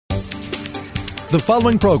The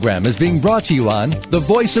following program is being brought to you on the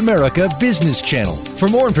Voice America Business Channel. For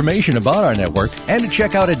more information about our network and to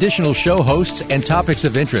check out additional show hosts and topics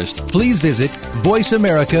of interest, please visit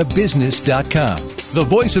voiceamericabusiness.com. The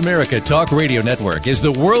Voice America Talk Radio Network is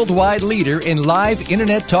the worldwide leader in live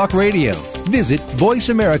Internet talk radio. Visit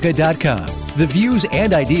voiceamerica.com. The views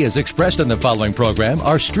and ideas expressed on the following program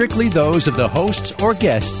are strictly those of the hosts or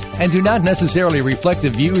guests and do not necessarily reflect the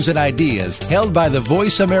views and ideas held by the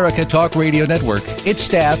Voice America Talk Radio Network, its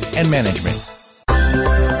staff, and management.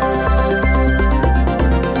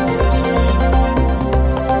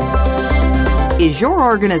 Is your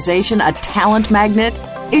organization a talent magnet?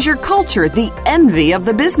 Is your culture the envy of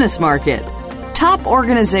the business market? Top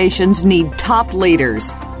organizations need top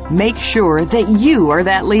leaders. Make sure that you are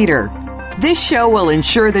that leader. This show will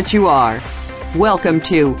ensure that you are. Welcome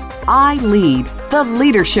to I Lead, the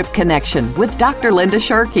Leadership Connection with Dr. Linda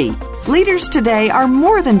Sharkey. Leaders today are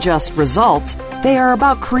more than just results. They are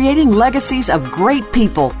about creating legacies of great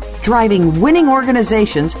people, driving winning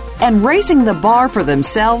organizations, and raising the bar for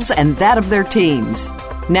themselves and that of their teams.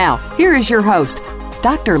 Now, here is your host,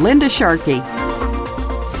 Dr. Linda Sharkey.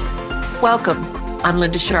 Welcome. I'm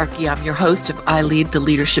Linda Sharkey. I'm your host of I Lead the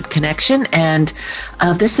Leadership Connection, and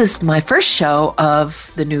this is my first show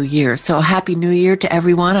of the new year. So Happy New Year to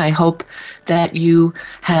everyone. I hope that you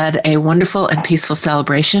had a wonderful and peaceful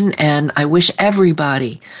celebration, and I wish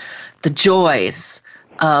everybody the joys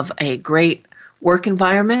of a great work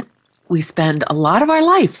environment. We spend a lot of our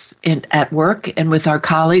life at work and with our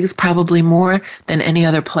colleagues, probably more than any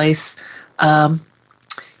other place, and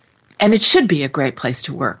it should be a great place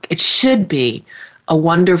to work. It should be a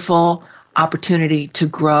wonderful opportunity to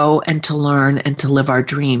grow and to learn and to live our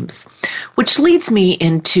dreams, which leads me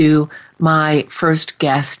into my first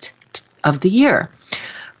guest of the year,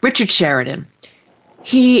 Richard Sheridan.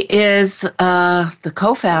 He is the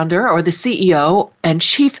co-founder or the CEO and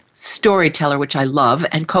chief storyteller, which I love,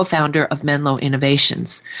 and co-founder of Menlo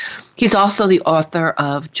Innovations. He's also the author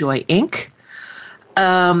of Joy, Inc.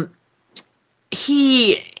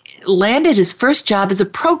 He landed his first job as a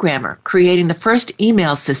programmer, creating the first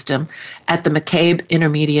email system at the McCabe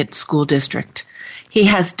Intermediate School District. He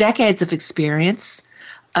has decades of experience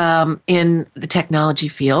in the technology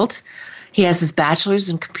field. He has his bachelor's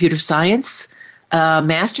in computer science,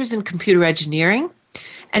 master's in computer engineering,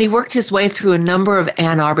 and he worked his way through a number of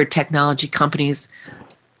Ann Arbor technology companies,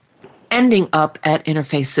 ending up at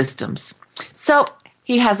Interface Systems. So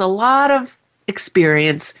he has a lot of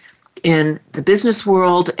experience in the business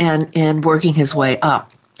world and in working his way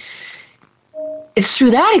up. It's through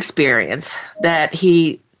that experience that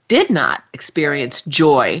he did not experience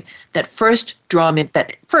joy that first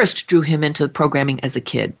drew him into programming as a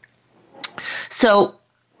kid. So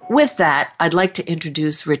with that, I'd like to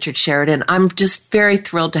introduce Richard Sheridan. I'm just very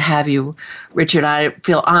thrilled to have you, Richard. I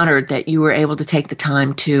feel honored that you were able to take the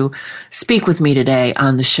time to speak with me today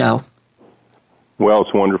on the show. Well,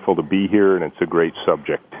 it's wonderful to be here, and it's a great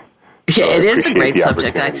subject. Yeah, it is a great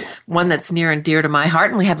subject, one that's near and dear to my heart.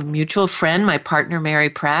 And we have a mutual friend, my partner, Mary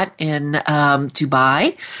Pratt, in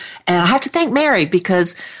Dubai. And I have to thank Mary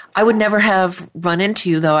because I would never have run into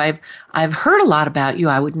you, though I've heard a lot about you.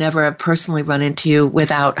 I would never have personally run into you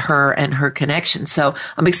without her and her connection. So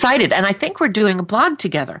I'm excited. And I think we're doing a blog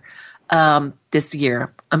together this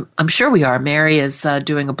year. I'm sure we are. Mary is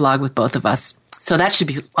doing a blog with both of us. So that should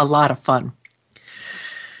be a lot of fun.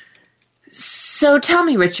 So tell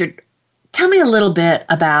me, Richard, tell me a little bit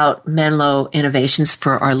about Menlo Innovations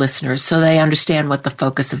for our listeners so they understand what the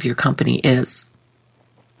focus of your company is.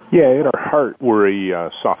 Yeah, at our heart, we're a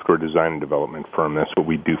software design and development firm. That's what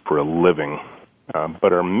we do for a living.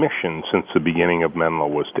 But our mission since the beginning of Menlo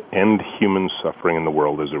was to end human suffering in the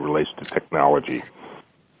world as it relates to technology.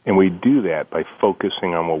 And we do that by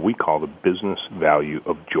focusing on what we call the business value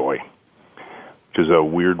of joy, which is a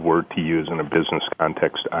weird word to use in a business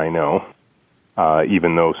context, I know.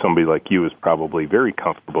 Even though somebody like you is probably very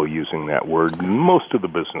comfortable using that word, most of the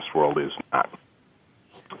business world is not.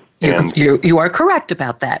 You are correct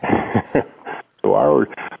about that. So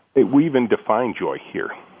we even define joy here.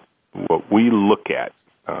 What we look at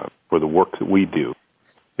for the work that we do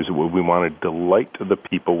is we want to delight the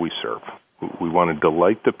people we serve. We want to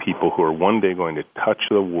delight the people who are one day going to touch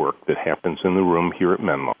the work that happens in the room here at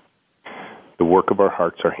Menlo. The work of our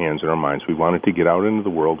hearts, our hands, and our minds. We want it to get out into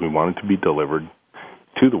the world. We want it to be delivered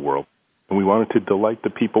to the world. And we want it to delight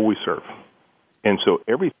the people we serve. And so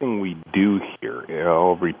everything we do here,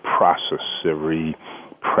 every process, every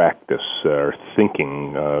practice, our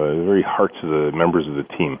thinking, the very hearts of the members of the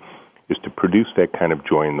team, is to produce that kind of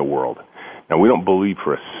joy in the world. Now, we don't believe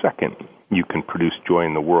for a second you can produce joy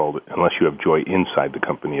in the world unless you have joy inside the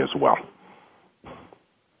company as well.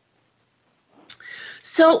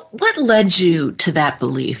 So what led you to that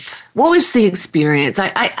belief? What was the experience?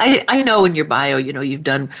 I know in your bio, you've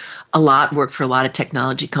done a lot, worked for a lot of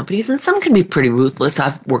technology companies, and some can be pretty ruthless.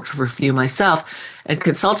 I've worked for a few myself and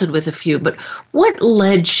consulted with a few, but what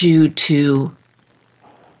led you to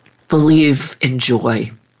believe in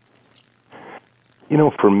joy?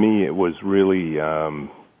 For me, it was really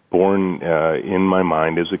born in my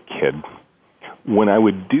mind as a kid. When I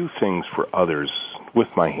would do things for others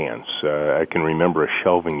with my hands, I can remember a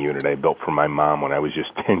shelving unit I built for my mom when I was just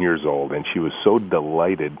 10 years old, and she was so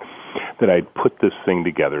delighted that I'd put this thing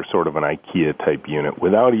together, sort of an IKEA-type unit,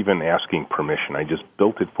 without even asking permission. I just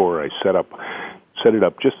built it for her. I set it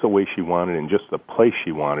up just the way she wanted and just the place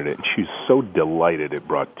she wanted it, and she's so delighted it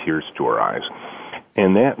brought tears to her eyes.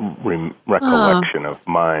 And that recollection of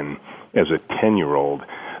mine as a 10-year-old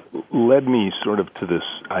led me sort of to this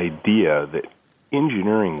idea that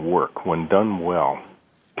engineering work, when done well,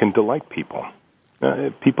 can delight people,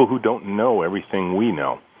 people who don't know everything we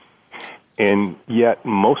know. And yet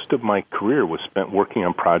most of my career was spent working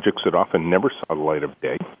on projects that often never saw the light of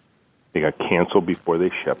day. They got canceled before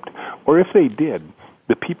they shipped. Or if they did,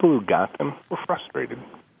 the people who got them were frustrated.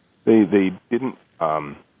 They didn't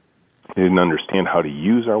understand how to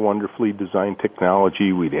use our wonderfully designed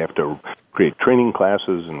technology. We'd have to create training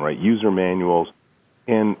classes and write user manuals.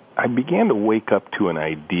 And I began to wake up to an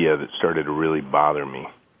idea that started to really bother me.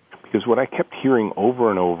 Because what I kept hearing over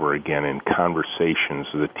and over again in conversations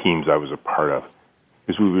with the teams I was a part of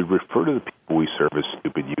is we would refer to the people we serve as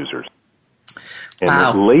stupid users. And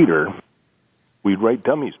that later, we'd write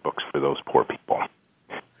dummies books for those poor people.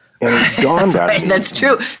 And it dawned on me. That's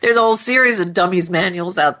true. There's a whole series of dummies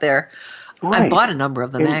manuals out there. Right. I bought a number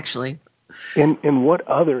of them, actually. And what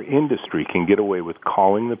other industry can get away with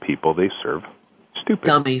calling the people they serve stupid?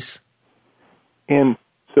 Dummies. And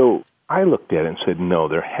so I looked at it and said, no,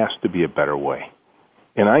 there has to be a better way.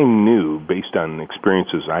 And I knew, based on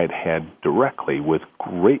experiences I had had directly with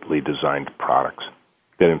greatly designed products,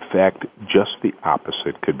 that in fact just the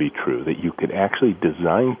opposite could be true, that you could actually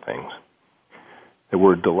design things that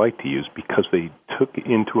were a delight to use because they took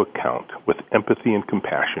into account, with empathy and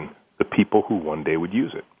compassion, the people who one day would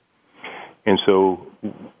use it. And so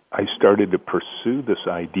I started to pursue this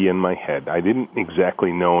idea in my head. I didn't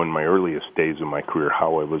exactly know in my earliest days of my career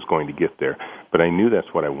how I was going to get there, but I knew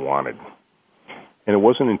that's what I wanted. And it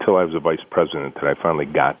wasn't until I was a vice president that I finally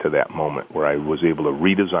got to that moment where I was able to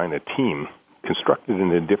redesign a team, constructed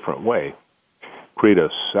in a different way, create a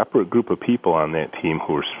separate group of people on that team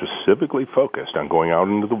who were specifically focused on going out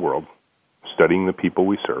into the world, studying the people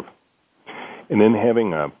we serve, and then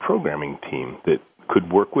having a programming team that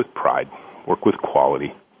could work with pride, work with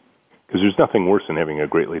quality, because there's nothing worse than having a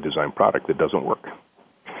greatly designed product that doesn't work.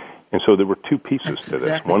 And so there were two pieces to this.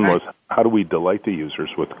 Exactly One right. was, how do we delight the users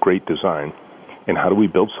with great design, and how do we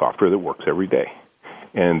build software that works every day?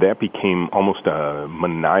 And that became almost a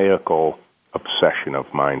maniacal obsession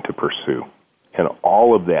of mine to pursue. And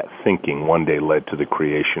all of that thinking one day led to the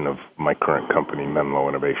creation of my current company, Menlo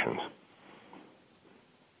Innovations.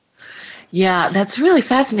 Yeah, that's really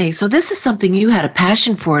fascinating. So this is something you had a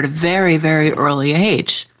passion for at a very, very early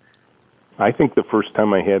age. I think the first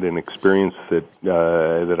time I had an experience that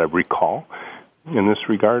I recall in this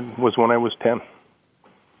regard was when I was 10.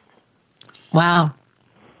 Wow.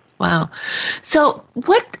 So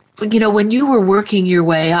when you were working your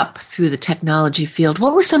way up through the technology field,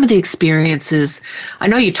 what were some of the experiences? I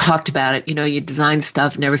know you talked about it. You design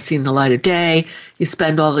stuff, never seen the light of day. You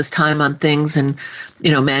spend all this time on things and,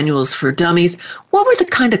 manuals for dummies. What were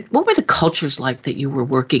the cultures like that you were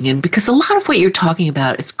working in? Because a lot of what you're talking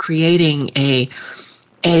about is creating a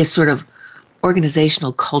sort of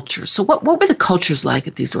organizational culture. So what were the cultures like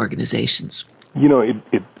at these organizations?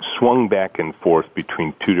 It swung back and forth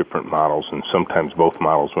between two different models, and sometimes both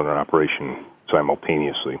models were in operation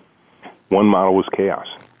simultaneously. One model was chaos.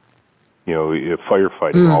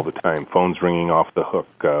 Firefighting all the time, phones ringing off the hook,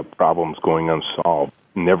 problems going unsolved,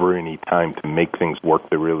 never any time to make things work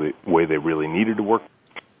the way they really needed to work,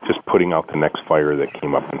 just putting out the next fire that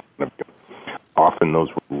came up in front of you. Often those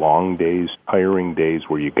were long days, tiring days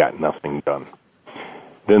where you got nothing done.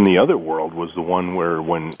 Then the other world was the one where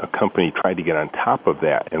when a company tried to get on top of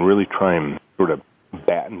that and really try and sort of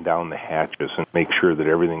batten down the hatches and make sure that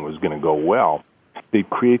everything was going to go well, they'd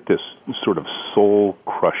create this sort of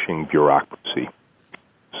soul-crushing bureaucracy.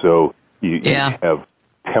 So you'd have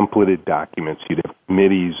templated documents, you'd have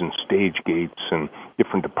committees and stage gates and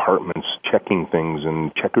different departments checking things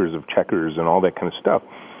and checkers of checkers and all that kind of stuff.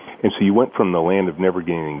 And so you went from the land of never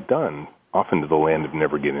getting anything done often to the land of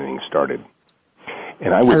never getting anything started.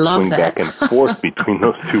 And I would swing back and forth between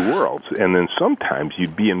those two worlds. And then sometimes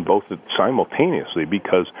you'd be in both simultaneously,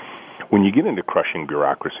 because when you get into crushing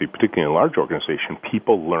bureaucracy, particularly in a large organization,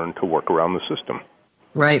 people learn to work around the system.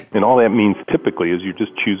 Right. And all that means typically is you're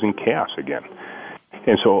just choosing chaos again.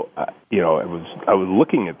 And so, I was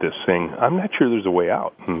looking at this saying, I'm not sure there's a way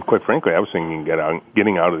out. And quite frankly, I was thinking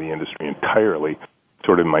getting out of the industry entirely,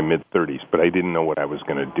 sort of in my mid-30s, but I didn't know what I was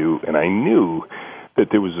going to do. And I knew that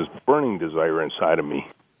there was this burning desire inside of me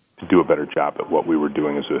to do a better job at what we were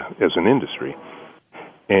doing as an industry.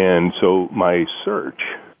 And so my search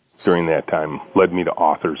during that time led me to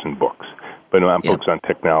authors and books. But I'm focused on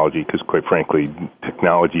technology because, quite frankly,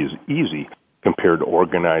 technology is easy compared to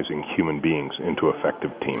organizing human beings into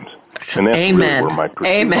effective teams. And that's really where my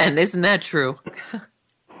pursuit Amen. Isn't that true?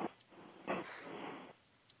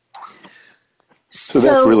 So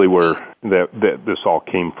that's really where this all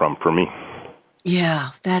came from for me. Yeah,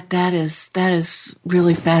 that is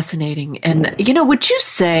really fascinating. And, would you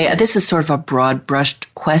say, this is sort of a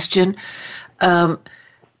broad-brushed question,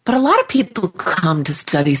 but a lot of people come to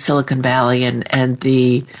study Silicon Valley and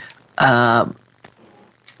the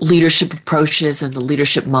leadership approaches and the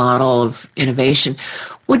leadership model of innovation.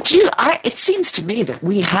 It seems to me that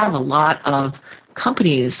we have a lot of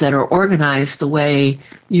companies that are organized the way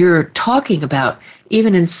you're talking about,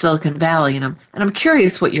 even in Silicon Valley, and I'm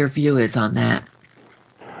curious what your view is on that.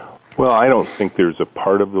 Well, I don't think there's a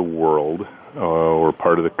part of the world or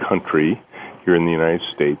part of the country here in the United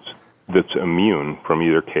States that's immune from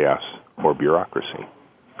either chaos or bureaucracy.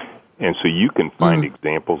 And so you can find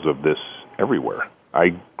examples of this everywhere.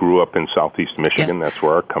 I grew up in Southeast Michigan. Yeah. That's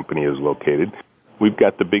where our company is located. We've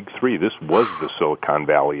got the big three. This was the Silicon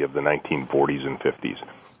Valley of the 1940s and 50s.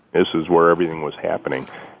 This is where everything was happening.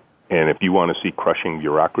 And if you want to see crushing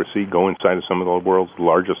bureaucracy, go inside of some of the world's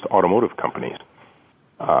largest automotive companies.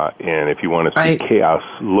 And if you want to see chaos,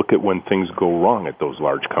 look at when things go wrong at those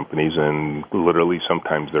large companies, and literally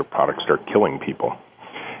sometimes their products start killing people.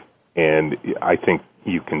 And I think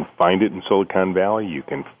you can find it in Silicon Valley, you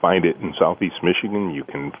can find it in Southeast Michigan, you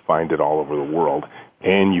can find it all over the world,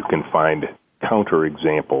 and you can find counter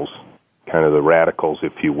examples, kind of the radicals,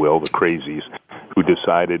 if you will, the crazies, who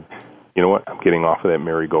decided, you know what, I'm getting off of that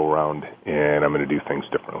merry-go-round, and I'm going to do things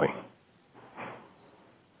differently.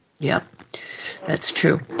 Yep, that's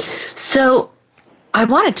true. So I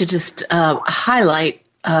wanted to just highlight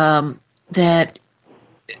that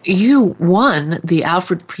you won the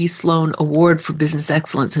Alfred P. Sloan Award for Business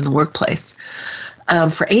Excellence in the Workplace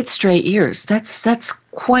for 8 straight years. That's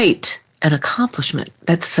quite an accomplishment.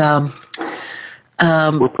 That's we're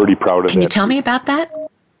pretty proud of that. Can you tell me about that?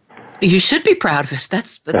 You should be proud of it.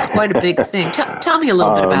 That's quite a big thing. Tell me a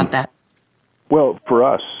little bit about that. Well, for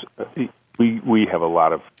us, we have a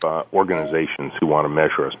lot of organizations who want to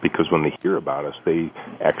measure us, because when they hear about us, they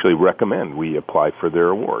actually recommend we apply for their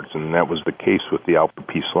awards. And that was the case with the Alfred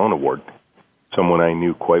P. Sloan Award. Someone I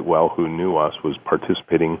knew quite well who knew us was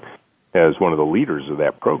participating as one of the leaders of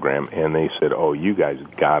that program, and they said, oh, you guys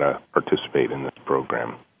got to participate in this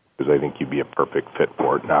program because I think you'd be a perfect fit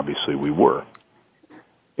for it. And obviously we were.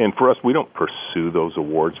 And for us, we don't pursue those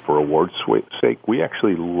awards for awards' sake. We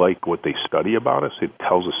actually like what they study about us. It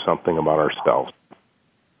tells us something about ourselves.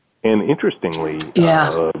 And interestingly,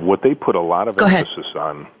 what they put a lot of emphasis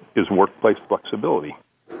on is workplace flexibility.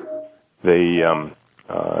 They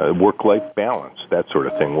work-life balance, that sort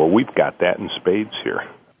of thing. Well, we've got that in spades here.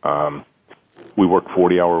 We work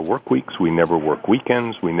 40-hour work weeks. We never work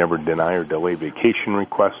weekends. We never deny or delay vacation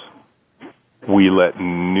requests. We let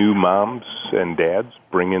new moms and dads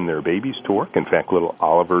bring in their babies to work. In fact, little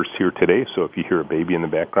Oliver's here today, so if you hear a baby in the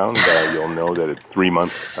background, you'll know that it's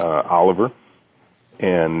 3-month Oliver.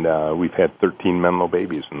 And we've had 13 Menlo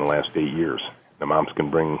babies in the last 8 years. The moms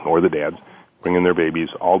can bring, or the dads, bring in their babies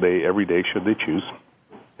all day, every day, should they choose.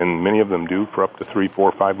 And many of them do for up to 3,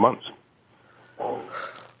 4, 5 months.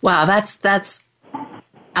 Wow, that's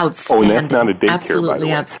outstanding. Oh, and that's not a daycare, absolutely by the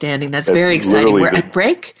way. Outstanding. That's very exciting. We're at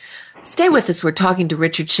break. Stay with us. We're talking to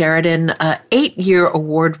Richard Sheridan, 8-year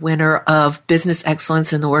award winner of Business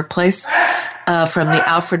Excellence in the Workplace from the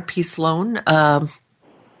Alfred P. Sloan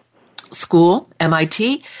School,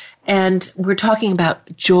 MIT. And we're talking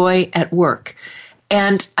about joy at work.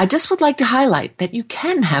 And I just would like to highlight that you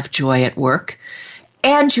can have joy at work,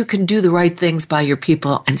 and you can do the right things by your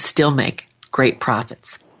people and still make great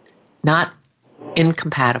profits. Not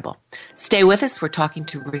incompatible. Stay with us. We're talking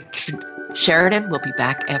to Richard Sheridan. We'll be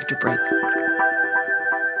back after break.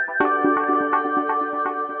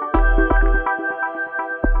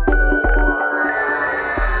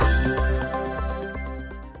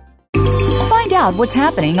 Find out what's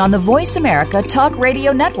happening on the Voice America Talk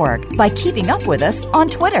Radio Network by keeping up with us on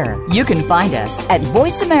Twitter. You can find us at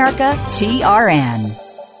Voice America TRN.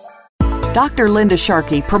 Dr. Linda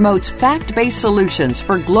Sharkey promotes fact-based solutions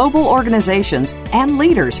for global organizations and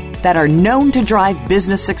leaders that are known to drive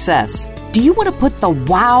business success. Do you want to put the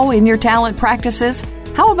wow in your talent practices?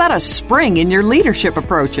 How about a spring in your leadership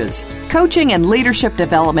approaches? Coaching and leadership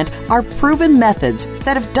development are proven methods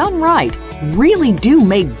that, if done right, really do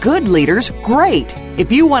make good leaders great.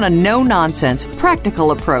 If you want a no-nonsense, practical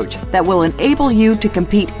approach that will enable you to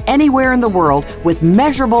compete anywhere in the world with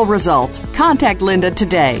measurable results, contact Linda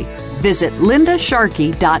today. Visit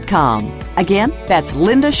lindasharkey.com. Again, that's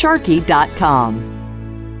lindasharkey.com.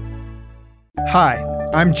 Hi,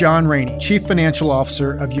 I'm John Rainey, Chief Financial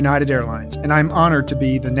Officer of United Airlines, and I'm honored to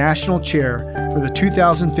be the National Chair for the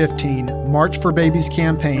 2015 March for Babies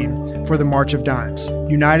campaign for the March of Dimes.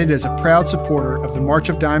 United is a proud supporter of the March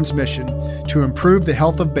of Dimes mission to improve the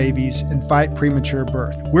health of babies and fight premature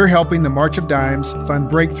birth. We're helping the March of Dimes fund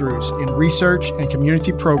breakthroughs in research and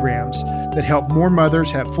community programs that help more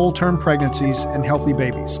mothers have full-term pregnancies and healthy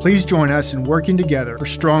babies. Please join us in working together for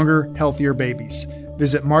stronger, healthier babies.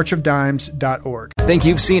 Visit marchofdimes.org. Think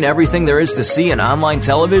you've seen everything there is to see in online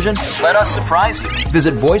television? Let us surprise you.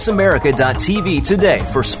 Visit voiceamerica.tv today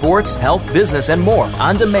for sports, health, business, and more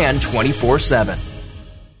on demand 24/7.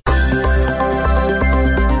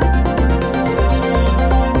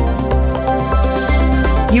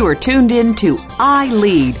 You are tuned in to I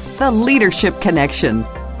Lead, the Leadership Connection.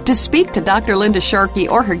 To speak to Dr. Linda Sharkey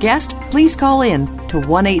or her guest, please call in to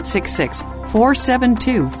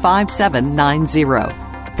 1-866-472-5790.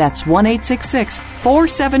 That's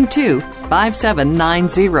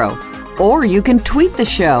 1-866-472-5790. Or you can tweet the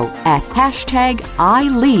show at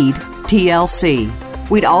 #ILeadTLC.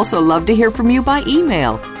 We'd also love to hear from you by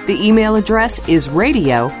email. The email address is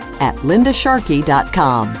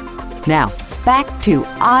radio@lindasharkey.com. Now, back to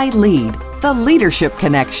I Lead, the Leadership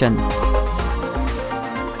Connection.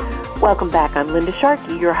 Welcome back. I'm Linda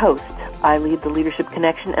Sharkey, your host. I lead the Leadership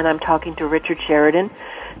Connection, and I'm talking to Richard Sheridan,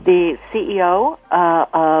 the CEO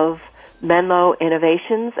of Menlo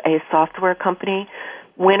Innovations, a software company,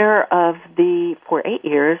 winner of for 8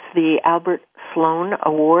 years, the Albert Sloan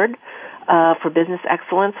Award for Business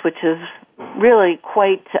Excellence, which is really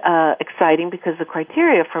quite exciting because the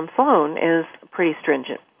criteria from Sloan is pretty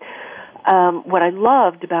stringent. What I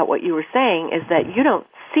loved about what you were saying is that you don't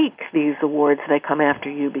seek these awards. They come after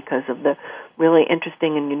you because of the really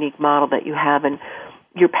interesting and unique model that you have and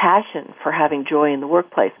your passion for having joy in the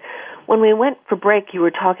workplace. When we went for break, you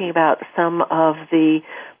were talking about some of the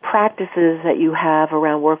practices that you have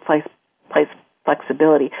around workplace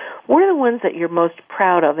flexibility. What are the ones that you're most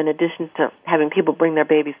proud of in addition to having people bring their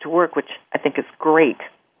babies to work, which I think is great?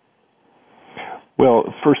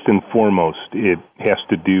 Well, first and foremost, it has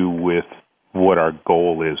to do with what our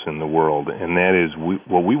goal is in the world, and that is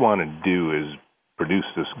what we want to do is produce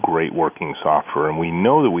this great working software, and we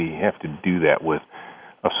know that we have to do that with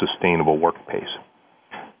a sustainable work pace.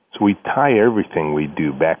 So we tie everything we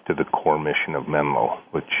do back to the core mission of Menlo,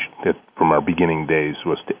 which from our beginning days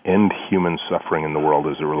was to end human suffering in the world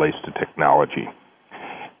as it relates to technology.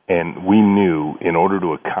 And we knew in order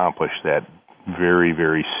to accomplish that very,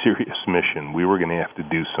 very serious mission, we were going to have to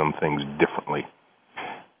do some things differently.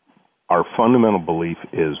 Our fundamental belief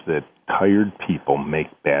is that tired people make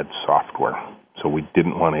bad software. So we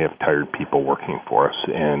didn't want to have tired people working for us.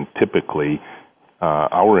 And typically,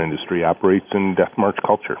 our industry operates in death march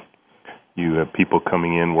culture. You have people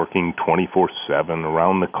coming in working 24/7,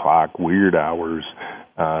 around the clock, weird hours.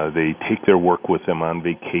 They take their work with them on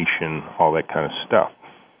vacation, all that kind of stuff.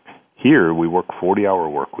 Here, we work 40-hour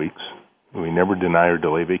work weeks. We never deny or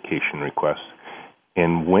delay vacation requests.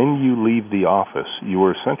 And when you leave the office, you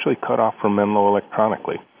are essentially cut off from Menlo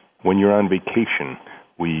electronically. When you're on vacation,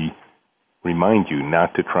 we remind you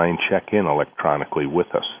not to try and check in electronically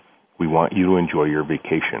with us. We want you to enjoy your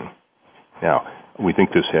vacation. Now, we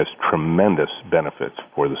think this has tremendous benefits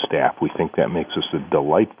for the staff. We think that makes us a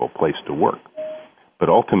delightful place to work. But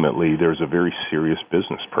ultimately, there's a very serious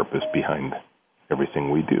business purpose behind everything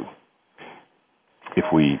we do. If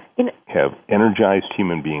we have energized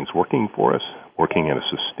human beings working for us, working at a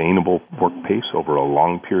sustainable work pace over a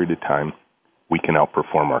long period of time, we can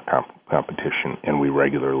outperform our competition, and we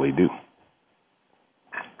regularly do.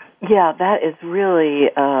 Yeah, that is really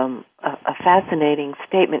a fascinating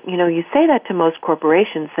statement. You know, you say that to most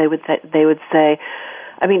corporations. They would say,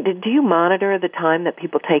 I mean, do you monitor the time that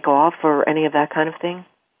people take off or any of that kind of thing,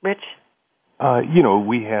 Rich?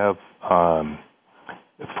 We have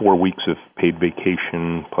 4 weeks of paid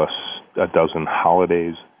vacation plus a dozen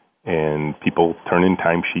holidays. and people turn in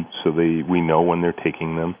timesheets so we know when they're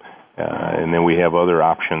taking them. And then we have other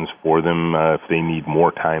options for them if they need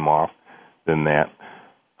more time off than that.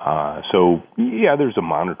 So, there's a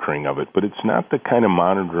monitoring of it, but it's not the kind of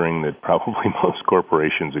monitoring that probably most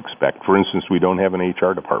corporations expect. For instance, we don't have an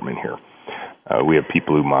HR department here. We have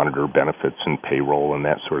people who monitor benefits and payroll and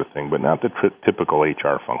that sort of thing, but not the typical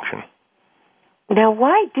HR function. Now,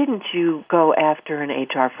 why didn't you go after an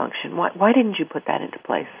HR function? Why didn't you put that into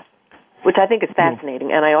place? Which I think is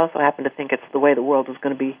fascinating, and I also happen to think it's the way the world is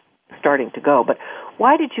going to be starting to go. But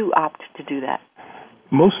why did you opt to do that?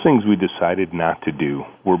 Most things we decided not to do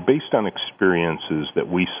were based on experiences that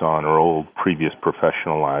we saw in our old previous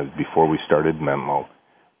professional lives before we started Menlo,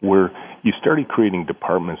 where you started creating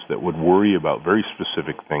departments that would worry about very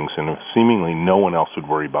specific things, and seemingly no one else would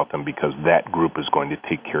worry about them because that group is going to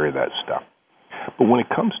take care of that stuff. But when it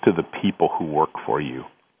comes to the people who work for you,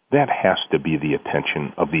 that has to be the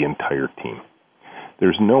attention of the entire team.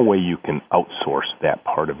 There's no way you can outsource that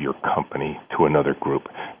part of your company to another group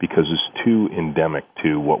because it's too endemic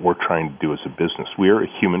to what we're trying to do as a business. We are a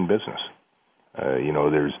human business.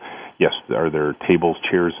 Are there tables,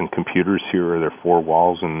 chairs, and computers here? Are there 4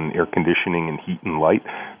 walls and air conditioning and heat and light?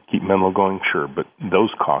 Keep Menlo going? Sure, but those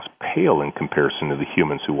costs pale in comparison to the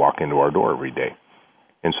humans who walk into our door every day.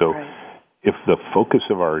 And so if the focus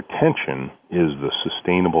of our attention is the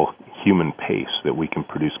sustainable human pace that we can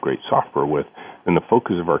produce great software with, then the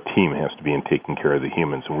focus of our team has to be in taking care of the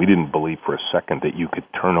humans. And we didn't believe for a second that you could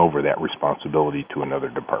turn over that responsibility to another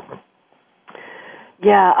department.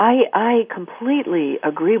 Yeah, I completely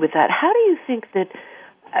agree with that. How do you think that,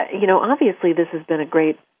 obviously this has been a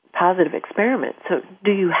great positive experiment. So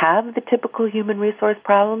do you have the typical human resource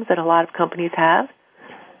problems that a lot of companies have?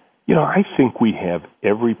 I think we have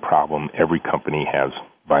every problem every company has,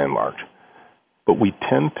 by and large. But we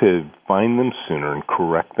tend to find them sooner and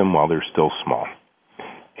correct them while they're still small.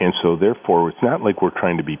 And so, therefore, it's not like we're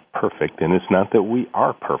trying to be perfect, and it's not that we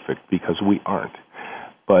are perfect, because we aren't.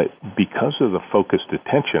 But because of the focused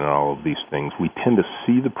attention on all of these things, we tend to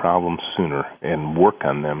see the problems sooner and work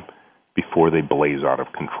on them before they blaze out of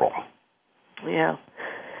control. Yeah.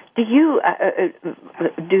 Do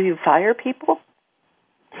you fire people?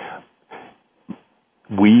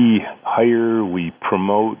 We hire, we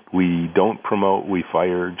promote, we don't promote, we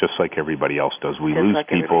fire, just like everybody else does. We lose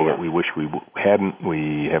people that we wish we hadn't.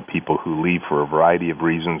 We have people who leave for a variety of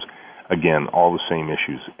reasons. Again, all the same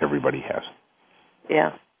issues everybody has.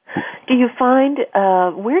 Yeah. Do you find,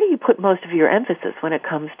 where do you put most of your emphasis when it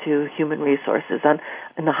comes to human resources?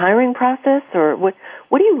 In the hiring process, or what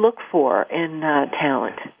do you look for in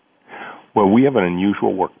talent? Well, we have an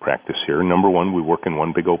unusual work practice here. Number one, we work in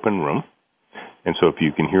one big open room. And so if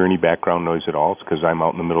you can hear any background noise at all, it's because I'm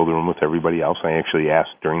out in the middle of the room with everybody else. I actually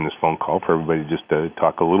asked during this phone call for everybody just to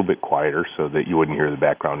talk a little bit quieter so that you wouldn't hear the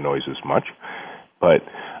background noise as much. But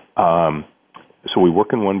so we work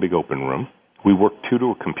in one big open room. We work 2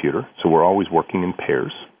 to a computer, so we're always working in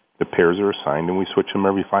pairs. The pairs are assigned, and we switch them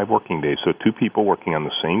every 5 working days. So 2 people working on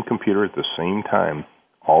the same computer at the same time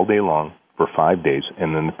all day long for 5 days,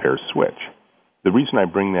 and then the pairs switch. The reason I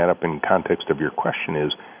bring that up in context of your question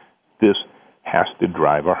is this has to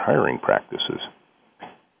drive our hiring practices.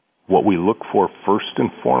 What we look for first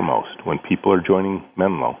and foremost when people are joining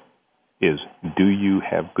Menlo is, do you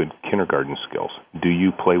have good kindergarten skills? Do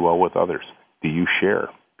you play well with others? Do you share?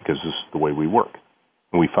 Because this is the way we work.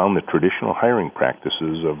 And we found the traditional hiring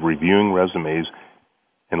practices of reviewing resumes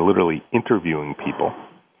and literally interviewing people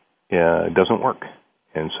doesn't work.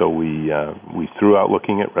 And so we threw out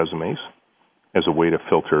looking at resumes as a way to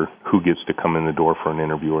filter who gets to come in the door for an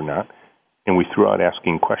interview or not. And we threw out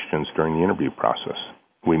asking questions during the interview process.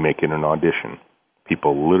 We make it an audition.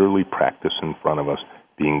 People literally practice in front of us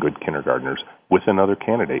being good kindergartners with another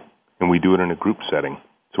candidate. And we do it in a group setting.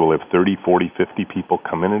 So we'll have 30, 40, 50 people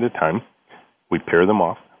come in at a time. We pair them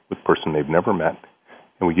off with a person they've never met,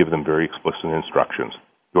 and we give them very explicit instructions.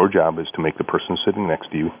 Your job is to make the person sitting next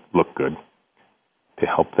to you look good, to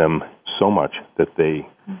help them so much that they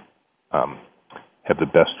have the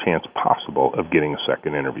best chance possible of getting a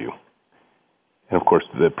second interview. And, of course,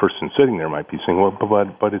 the person sitting there might be saying, well,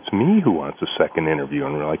 but it's me who wants a second interview.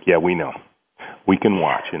 And we're like, yeah, we know. We can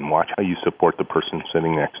watch how you support the person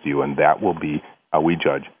sitting next to you, and that will be how we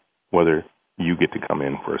judge whether you get to come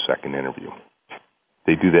in for a second interview.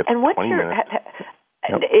 They do that for 20 minutes.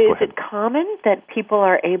 Is it common that people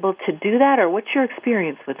are able to do that, or what's your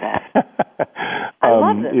experience with that? I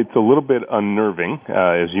love it. It's a little bit unnerving,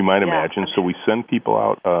 as you might imagine. So we send people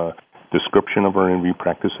out a description of our interview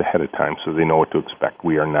practice ahead of time so they know what to expect.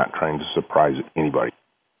 We are not trying to surprise anybody.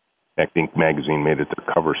 In fact, Inc. magazine made it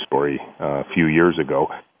their cover story a few years ago.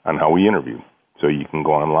 on how we interview. So you can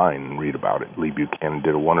go online and read about it. Lee Buchanan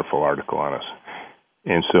did a wonderful article on us.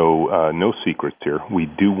 And so no secrets here. We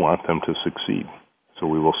do want them to succeed. So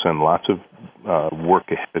we will send lots of work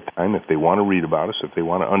ahead of time if they want to read about us, if they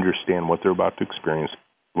want to understand what they're about to experience.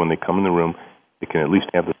 When they come in the room, they can at least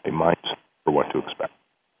have the right mindset for what to expect.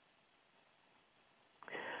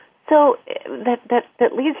 So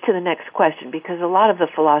that leads to the next question, because a lot of the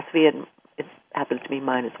philosophy, and it happens to be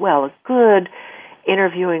mine as well, is good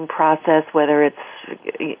interviewing process, whether it's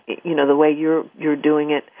the way you're doing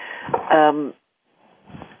it,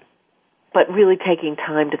 but really taking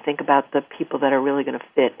time to think about the people that are really going to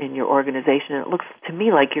fit in your organization. And it looks to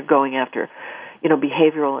me like you're going after,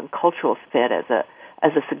 behavioral and cultural fit as a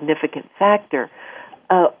significant factor.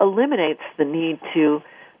 Eliminates the need to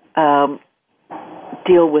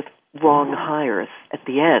deal with wrong hires at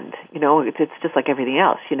the end. It's just like everything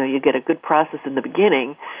else. You get a good process in the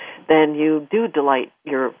beginning, then you do delight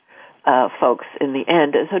your folks in the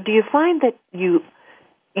end. So do you find that you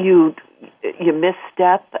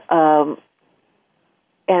misstep,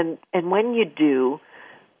 and when you do,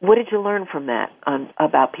 what did you learn from that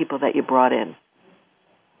about people that you brought in?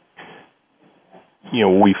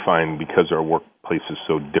 We find, because our workplace is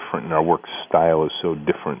so different and our work style is so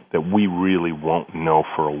different, that we really won't know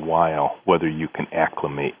for a while whether you can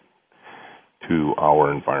acclimate to our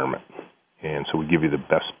environment. And so we give you the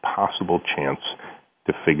best possible chance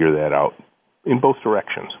to figure that out in both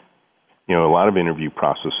directions. A lot of interview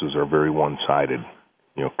processes are very one-sided.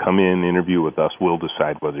 Come in, interview with us, we'll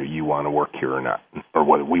decide whether you want to work here or not, or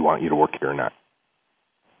whether we want you to work here or not.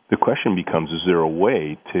 The question becomes, is there a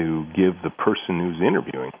way to give the person who's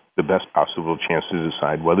interviewing the best possible chance to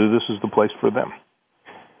decide whether this is the place for them?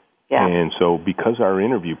 Yeah. And so because our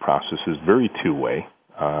interview process is very two-way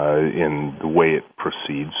in the way it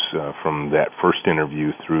proceeds from that first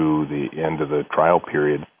interview through the end of the trial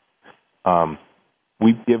period,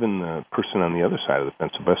 we've given the person on the other side of the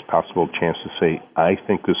fence the best possible chance to say, I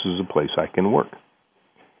think this is a place I can work.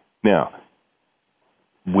 Now,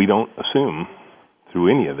 we don't assume through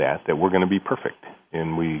any of that we're going to be perfect.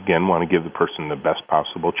 And we, again, want to give the person the best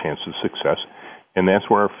possible chance of success. And that's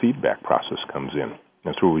where our feedback process comes in.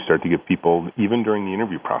 That's where we start to give people, even during the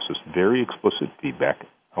interview process, very explicit feedback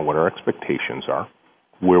on what our expectations are,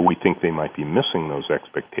 where we think they might be missing those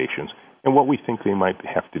expectations, and what we think they might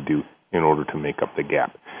have to do in order to make up the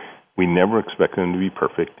gap. We never expect them to be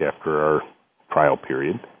perfect after our trial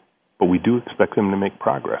period, but we do expect them to make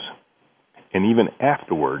progress. And even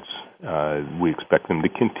afterwards, we expect them to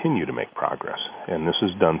continue to make progress. And this is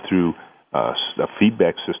done through a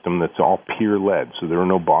feedback system that's all peer-led, so there are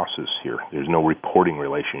no bosses here. There's no reporting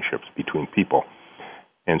relationships between people.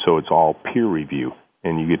 And so it's all peer review,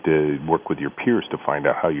 and you get to work with your peers to find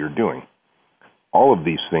out how you're doing. All of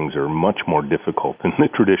these things are much more difficult than the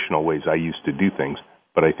traditional ways I used to do things,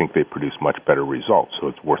 but I think they produce much better results, so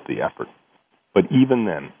it's worth the effort. But even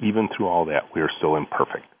then, even through all that, we are still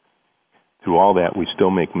imperfect. Through all that, we still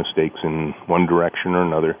make mistakes in one direction or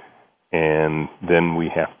another, and then we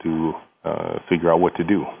have to figure out what to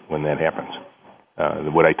do when that happens.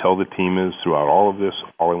 What I tell the team is, throughout all of this,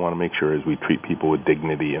 all I want to make sure is we treat people with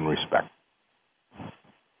dignity and respect.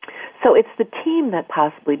 So it's the team that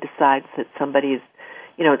possibly decides that somebody's,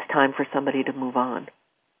 it's time for somebody to move on.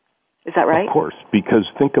 Is that right? Of course, because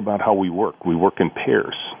think about how we work. We work in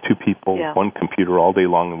pairs, 2 people, 1 computer all day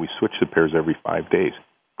long, and we switch the pairs every 5 days.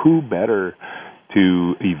 Who better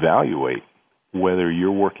to evaluate whether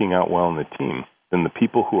you're working out well in the team than the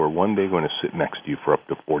people who are one day going to sit next to you for up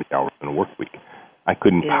to 40 hours in a work week? I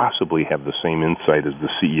couldn't possibly have the same insight as the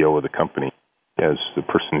CEO of the company as the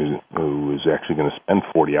person who is actually going to spend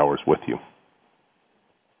 40 hours with you.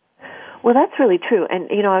 Well, that's really true. And,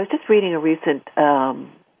 I was just reading a recent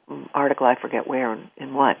article, I forget where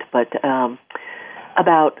and what, but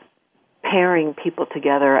about pairing people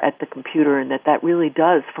together at the computer, and that really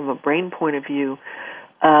does, from a brain point of view,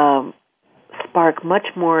 spark much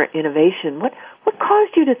more innovation. What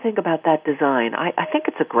caused you to think about that design? I think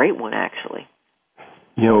it's a great one, actually.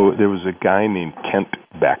 There was a guy named Kent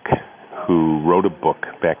Beck who wrote a book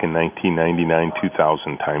back in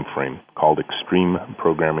 1999-2000 timeframe called Extreme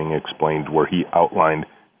Programming Explained, where he outlined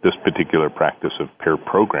this particular practice of pair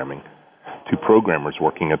programming to programmers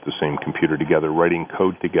working at the same computer together, writing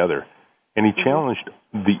code together. And he challenged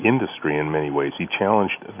the industry in many ways. He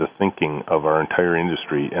challenged the thinking of our entire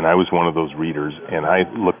industry, and I was one of those readers, and I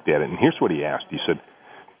looked at it, and here's what he asked. He said,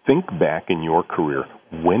 think back in your career,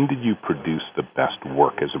 when did you produce the best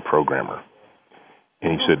work as a programmer?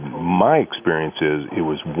 And he said, my experience is it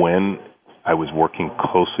was when I was working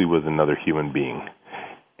closely with another human being.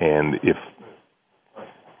 And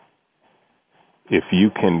if you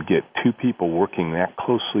can get two people working that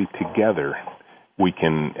closely together, we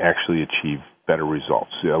can actually achieve better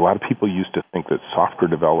results. A lot of people used to think that software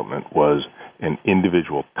development was an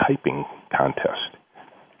individual typing contest.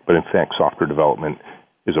 But in fact, software development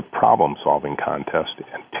is a problem-solving contest,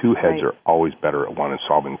 and two heads are always better at one in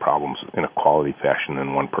solving problems in a quality fashion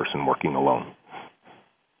than one person working alone.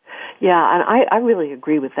 Yeah, and I really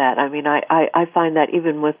agree with that. I mean, I find that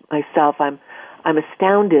even with myself, I'm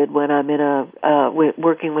astounded when I'm in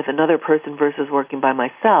working with another person versus working by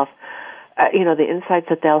myself. The insights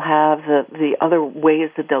that they'll have, the other ways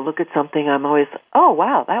that they'll look at something, I'm always, oh,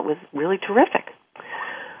 wow, that was really terrific.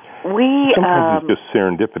 Sometimes it's just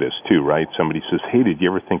serendipitous, too, right? Somebody says, hey, did you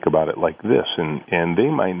ever think about it like this? And they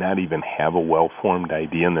might not even have a well-formed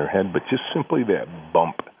idea in their head, but just simply that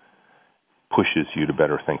bump pushes you to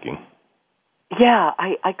better thinking. Yeah,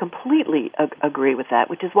 I completely agree with that,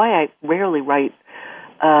 which is why I rarely write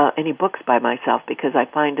any books by myself, because I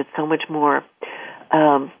find it so much more,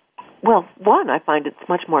 I find it's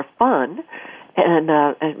much more fun, and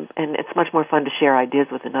it's much more fun to share ideas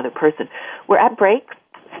with another person. We're at break.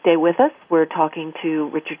 Stay with us. We're talking to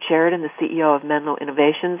Richard Sheridan, the CEO of Menlo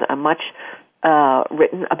Innovations, a much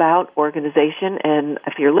written about organization. And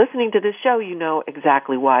if you're listening to this show, you know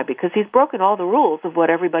exactly why, because he's broken all the rules of what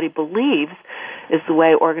everybody believes is the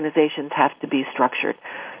way organizations have to be structured.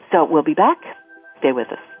 So we'll be back. Stay with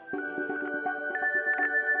us.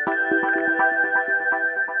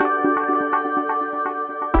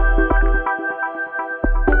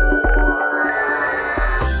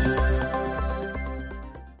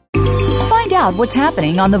 Find out what's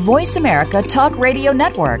happening on the Voice America Talk Radio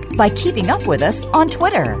Network by keeping up with us on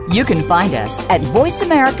Twitter. You can find us at Voice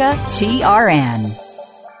America TRN.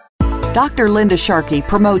 Dr. Linda Sharkey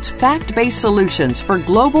promotes fact-based solutions for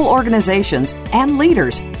global organizations and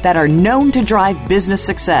leaders that are known to drive business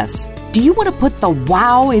success. Do you want to put the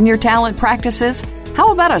wow in your talent practices?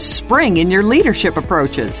 How about a spring in your leadership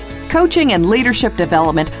approaches? Coaching and leadership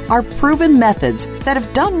development are proven methods that,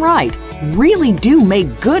 if done right, really do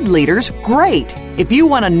make good leaders great. If you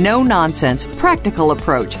want a no-nonsense, practical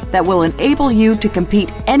approach that will enable you to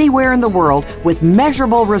compete anywhere in the world with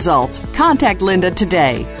measurable results, contact Linda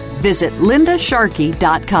today. Visit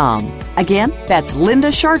lindasharkey.com. Again, that's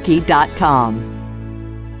lindasharkey.com.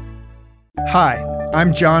 Hi,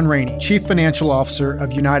 I'm John Rainey, Chief Financial Officer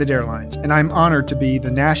of United Airlines, and I'm honored to be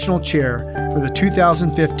the National Chair for the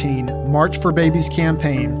 2015 March for Babies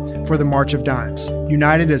campaign for the March of Dimes.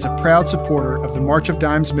 United is a proud supporter of the March of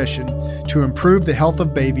Dimes mission to improve the health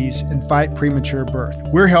of babies and fight premature birth.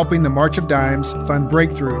 We're helping the March of Dimes fund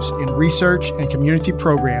breakthroughs in research and community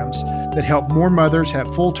programs that help more mothers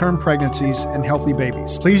have full-term pregnancies and healthy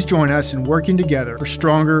babies. Please join us in working together for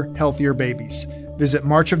stronger, healthier babies. Visit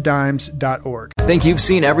marchofdimes.org. Think you've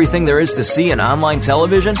seen everything there is to see in online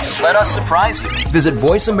television? Let us surprise you. Visit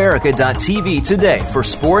voiceamerica.tv today for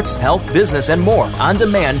sports, health, business, and more on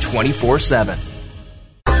demand 24/7.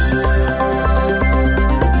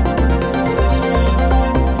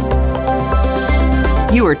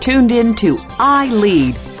 You are tuned in to I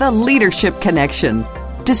Lead, the Leadership Connection.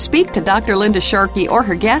 To speak to Dr. Linda Sharkey or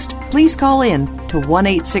her guest, please call in to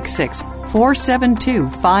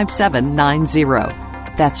 1-866-472-5790.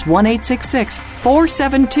 That's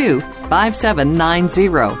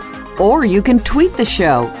 1-866-472-5790. Or you can tweet the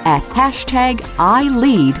show at #ILeadTLC.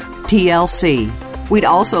 We'd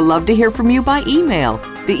also love to hear from you by email.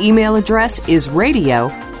 The email address is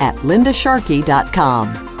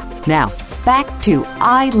radio@lindasharkey.com. Now, back to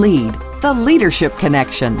I Lead, the Leadership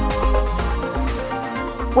Connection.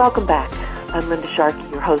 Welcome back. I'm Linda Sharkey,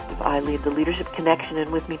 your host of I Lead, the Leadership Connection,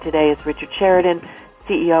 and with me today is Richard Sheridan,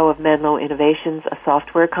 CEO of Menlo Innovations, a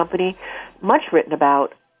software company. Much written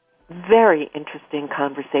about, very interesting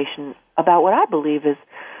conversation about what I believe is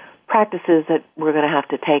practices that we're going to have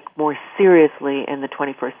to take more seriously in the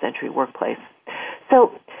 21st century workplace.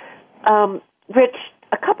 So, Rich,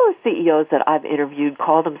 a couple of CEOs that I've interviewed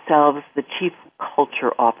call themselves the Chief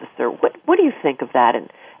Culture Officer. What do you think of that?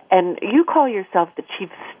 And you call yourself the Chief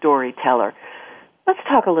Storyteller. Let's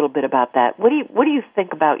talk a little bit about that. What do you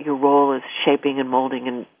think about your role as shaping and molding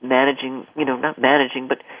and managing, not managing,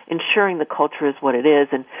 but ensuring the culture is what it is?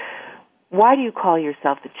 And why do you call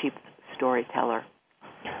yourself the Chief Storyteller?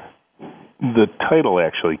 The title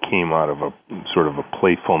actually came out of a sort of a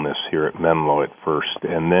playfulness here at Menlo at first,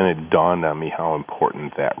 and then it dawned on me how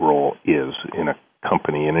important that role is in a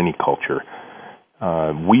company, in any culture.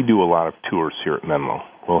 We do a lot of tours here at Menlo.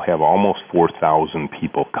 We'll have almost 4,000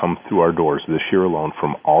 people come through our doors this year alone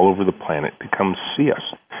from all over the planet to come see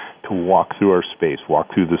us, to walk through our space,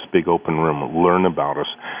 walk through this big open room, learn about us,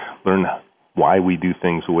 learn why we do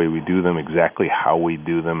things the way we do them, exactly how we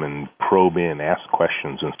do them, and probe in, ask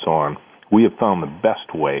questions, and so on. We have found the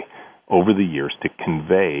best way over the years to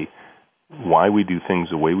convey why we do things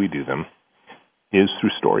the way we do them is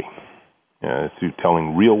through story, through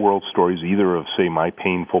telling real-world stories, either of, say, my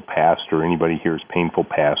painful past or anybody here's painful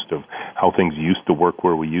past of how things used to work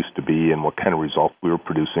where we used to be and what kind of results we were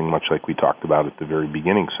producing, much like we talked about at the very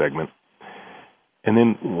beginning segment. And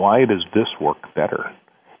then why does this work better?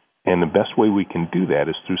 And the best way we can do that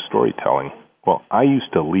is through storytelling. Well, I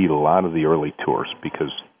used to lead a lot of the early tours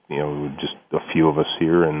because, just a few of us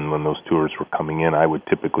here, and when those tours were coming in, I would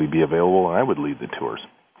typically be available and I would lead the tours.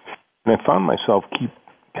 And I found myself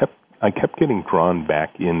I kept getting drawn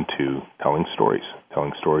back into telling stories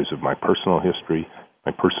of my personal history,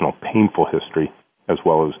 my personal painful history, as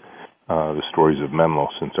well as the stories of Menlo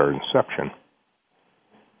since our inception.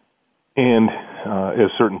 And at a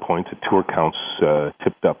certain point, the tour counts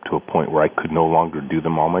tipped up to a point where I could no longer do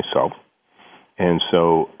them all myself. And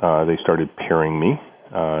so they started pairing me,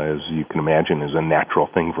 as you can imagine, is a natural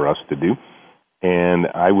thing for us to do. And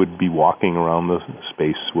I would be walking around the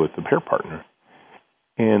space with a pair partner.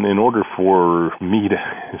 And in order for me to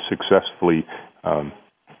successfully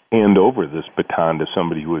hand over this baton to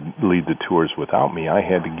somebody who would lead the tours without me, I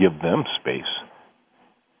had to give them space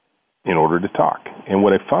in order to talk. And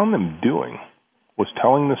what I found them doing was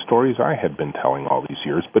telling the stories I had been telling all these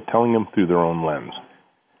years, but telling them through their own lens.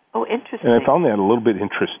 Oh, interesting. And I found that a little bit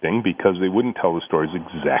interesting because they wouldn't tell the stories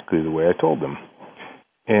exactly the way I told them.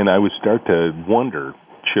 And I would start to wonder,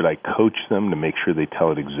 should I coach them to make sure they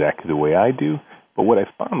tell it exactly the way I do? But what I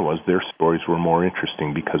found was their stories were more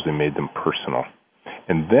interesting because they made them personal.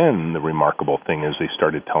 And then the remarkable thing is they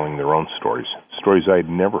started telling their own stories I had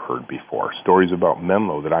never heard before, stories about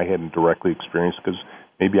Menlo that I hadn't directly experienced because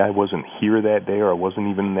maybe I wasn't here that day or I wasn't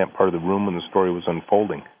even in that part of the room when the story was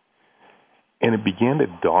unfolding. And it began to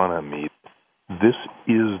dawn on me, this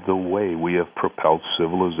is the way we have propelled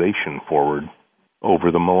civilization forward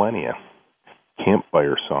over the millennia.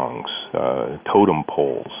 Campfire songs, totem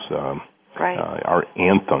poles, our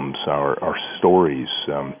anthems, our stories.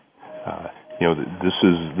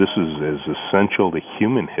 This is as essential to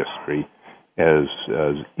human history as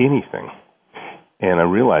anything. And I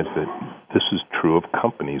realized that this is true of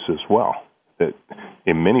companies as well, that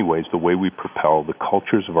in many ways the way we propel the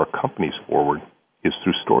cultures of our companies forward is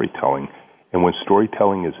through storytelling. And when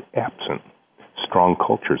storytelling is absent, strong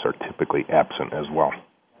cultures are typically absent as well.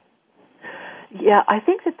 Yeah, I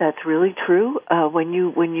think that that's really true. When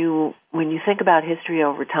you think about history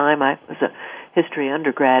over time, I was a history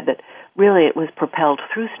undergrad, but really it was propelled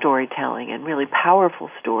through storytelling and really powerful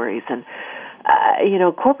stories. And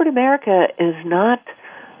corporate America is not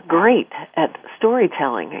great at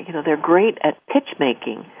storytelling. They're great at pitch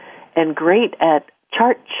making and great at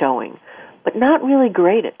chart showing, but not really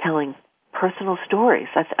great at telling personal stories.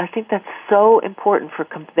 I think that's so important for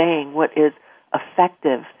conveying what is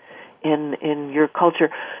effective in your culture.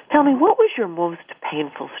 Tell me, what was your most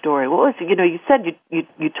painful story? What was, you said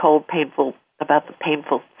you told about the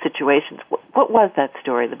painful situations. What was that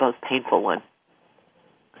story, the most painful one?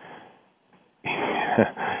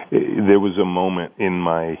 There was a moment in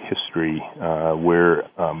my history where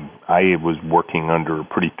I was working under a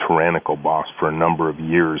pretty tyrannical boss for a number of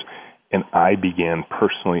years, and I began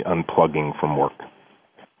personally unplugging from work.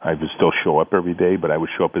 I would still show up every day, but I would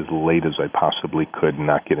show up as late as I possibly could and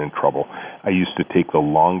not get in trouble. I used to take the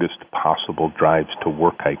longest possible drives to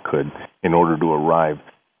work I could in order to arrive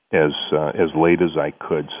as late as I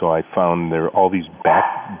could. So I found there all these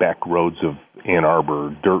back roads of Ann Arbor,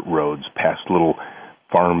 dirt roads, past little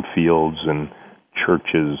farm fields and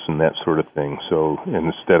churches and that sort of thing. So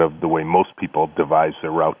instead of the way most people devise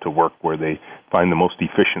their route to work where they find the most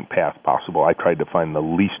efficient path possible, I tried to find the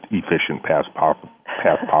least efficient path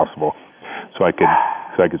possible so I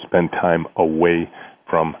could spend time away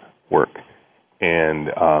from work. And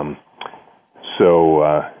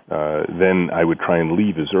then I would try and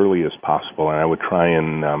leave as early as possible, and I would try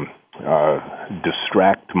and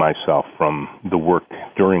distract myself from the work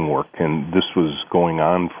during work. And this was going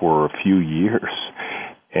on for a few years.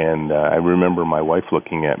 And I remember my wife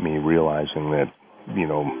looking at me, realizing that,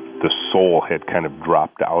 the soul had kind of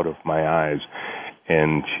dropped out of my eyes.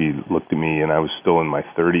 And she looked at me, and I was still in my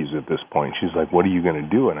 30s at this point. She's like, "What are you going to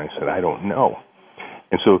do?" And I said, "I don't know."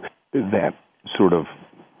 And so that sort of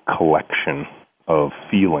collection of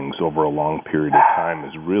feelings over a long period of time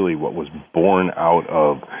is really what was born out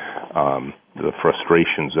of the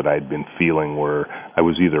frustrations that I'd been feeling, where I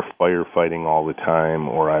was either firefighting all the time,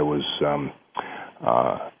 or I was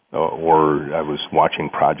watching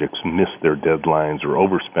projects miss their deadlines or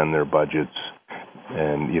overspend their budgets,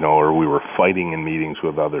 and or we were fighting in meetings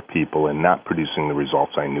with other people and not producing the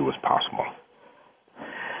results I knew was possible.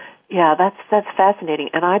 Yeah, that's fascinating,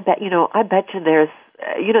 and I bet you there's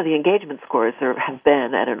the engagement scores have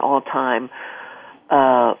been at an all-time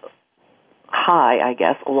high, I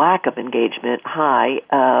guess, lack of engagement high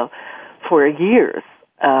for years.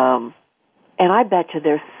 And I bet you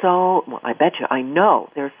I know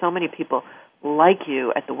there's so many people like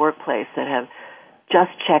you at the workplace that have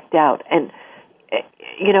just checked out. And,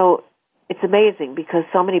 it's amazing because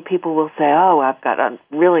so many people will say, oh, I've got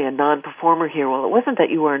really a non-performer here. Well, it wasn't that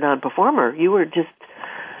you were a non-performer. You were just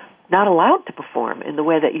not allowed to perform in the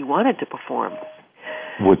way that you wanted to perform.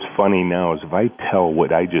 What's funny now is if I tell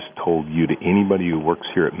what I just told you to anybody who works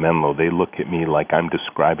here at Menlo, they look at me like I'm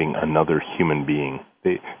describing another human being.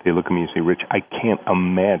 They look at me and say, Rich, I can't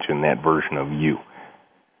imagine that version of you.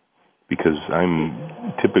 Because I'm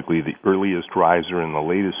typically the earliest riser and the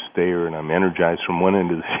latest stayer, and I'm energized from one end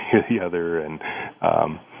to the other, and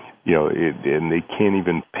and they can't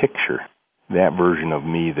even picture that version of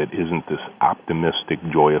me that isn't this optimistic,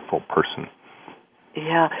 joyful person.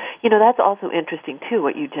 Yeah, that's also interesting too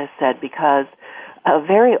what you just said, because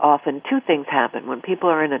very often two things happen when people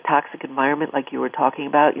are in a toxic environment, like you were talking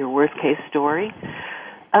about, your worst case story.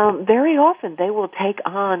 Very often they will take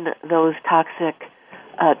on those toxic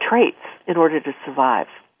traits in order to survive.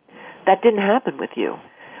 That didn't happen with you.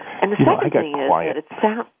 And the second thing is that it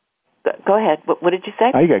sounds... Go ahead. What did you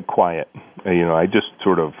say? I got quiet. I just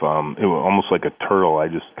sort of, it was almost like a turtle. I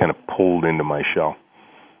just kind of pulled into my shell.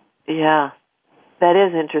 Yeah, that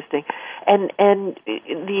is interesting. And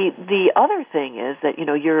the other thing is that,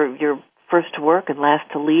 you're first to work and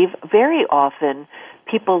last to leave. Very often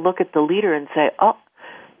people look at the leader and say, oh,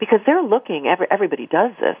 because they're looking, everybody does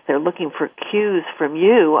this, they're looking for cues from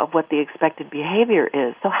you of what the expected behavior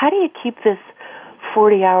is. So how do you keep this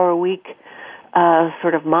 40-hour-a-week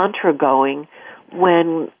sort of mantra going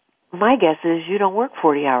when my guess is you don't work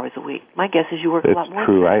 40 hours a week? My guess is you work a lot more. That's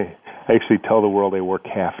true. I actually tell the world I work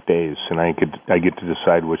half days, and I get to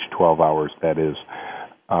decide which 12 hours that is.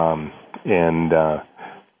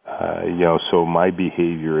 So my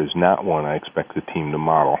behavior is not one I expect the team to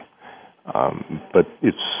model. But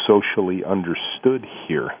it's socially understood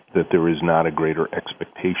here that there is not a greater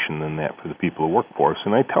expectation than that for the people who work for us.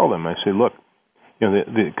 And I tell them, I say, look,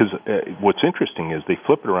 because what's interesting is they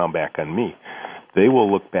flip it around back on me. They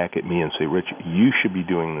will look back at me and say, Rich, you should be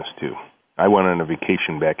doing this too. I went on a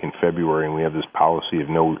vacation back in February, and we have this policy of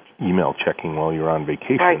no email checking while you're on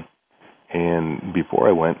vacation. Right. And before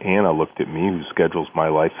I went, Anna looked at me, who schedules my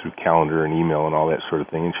life through calendar and email and all that sort of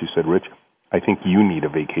thing, and she said, Rich, I think you need a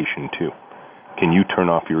vacation too. Can you turn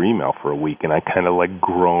off your email for a week? And I kind of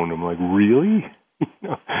groaned. I'm like, really?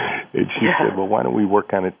 And she said, well, why don't we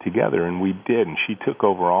work on it together? And we did. And she took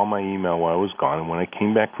over all my email while I was gone. And when I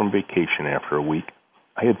came back from vacation after a week,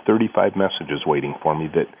 I had 35 messages waiting for me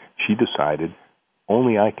that she decided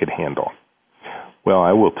only I could handle. Well,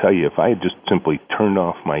 I will tell you, if I had just simply turned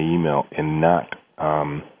off my email and not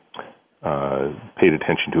paid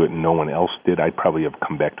attention to it and no one else did, I'd probably have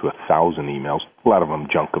come back to 1,000 emails. A lot of them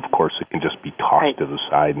junk, of course. It can just be tossed to the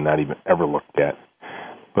side and not even ever looked at.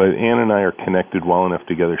 But Ann and I are connected well enough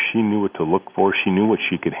together. She knew what to look for. She knew what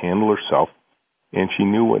she could handle herself, and she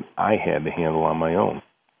knew what I had to handle on my own.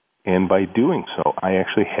 And by doing so, I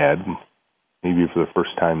actually had, maybe for the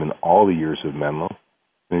first time in all the years of Menlo,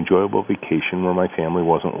 an enjoyable vacation where my family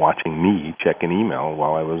wasn't watching me check an email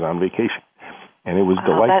while I was on vacation. And it was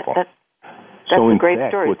delightful. That's a great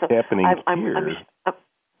story. What's happening here...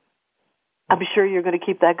 I'm sure you're going to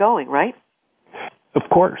keep that going, right? Of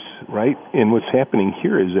course, right? And what's happening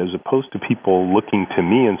here is, as opposed to people looking to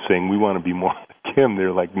me and saying, we want to be more like him,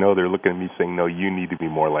 they're like, no, they're looking at me saying, no, you need to be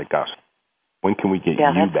more like us. When can we get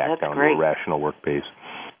you back down to a rational work pace?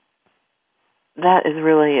 That is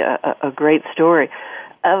really a great story.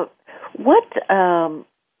 What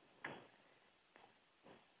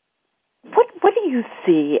do you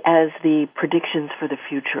see as the predictions for the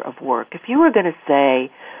future of work? If you were going to say,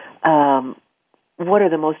 what are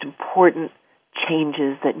the most important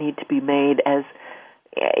changes that need to be made as,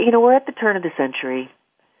 we're at the turn of the century.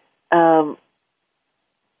 The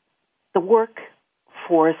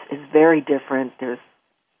workforce is very different. There's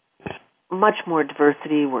much more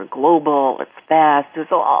diversity. We're global. It's fast. There's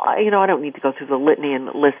I don't need to go through the litany and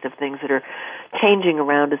list of things that are changing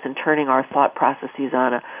around us and turning our thought processes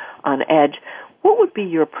on edge. What would be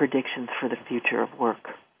your predictions for the future of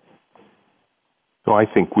work? So I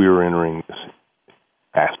think we are entering this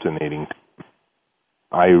fascinating.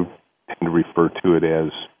 I tend to refer to it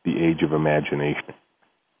as the age of imagination,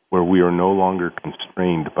 where we are no longer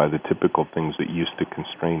constrained by the typical things that used to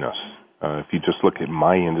constrain us. If you just look at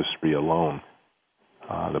my industry alone,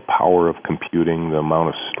 the power of computing, the amount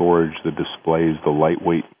of storage, the displays, the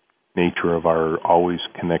lightweight nature of our always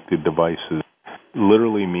connected devices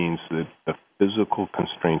literally means that the physical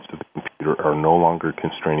constraints of the computer are no longer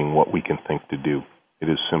constraining what we can think to do. It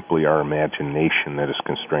is simply our imagination that is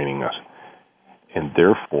constraining us. And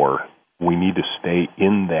therefore, we need to stay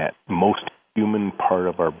in that most human part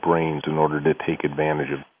of our brains in order to take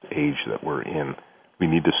advantage of the age that we're in. We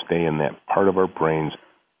need to stay in that part of our brains,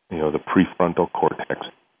 the prefrontal cortex,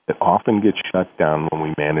 that often gets shut down when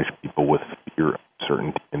we manage people with fear,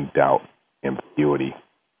 uncertainty, and doubt, ambiguity.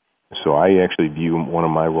 So I actually view one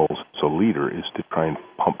of my roles as a leader is to try and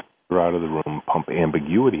pump fear out of the room, pump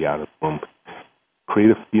ambiguity out of the room, create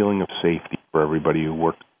a feeling of safety for everybody who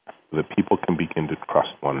works so that people can begin to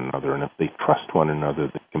trust one another. And if they trust one another,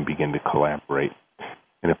 they can begin to collaborate.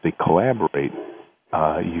 And if they collaborate,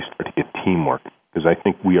 you start to get teamwork. Because I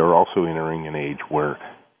think we are also entering an age where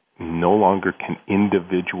no longer can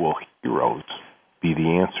individual heroes be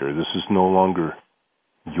the answer. This is no longer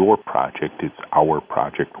your project, it's our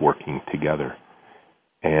project working together.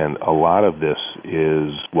 And a lot of this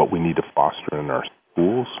is what we need to foster in our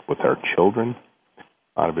schools with our children.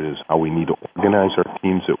 A lot of it is how we need to organize our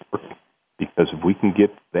teams at work, because if we can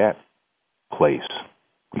get to that place,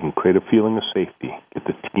 we can create a feeling of safety, get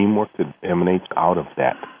the teamwork that emanates out of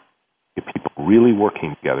that, get people really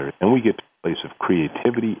working together, then we get to a place of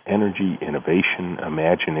creativity, energy, innovation,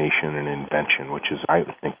 imagination, and invention, which is, I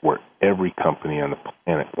think, where every company on the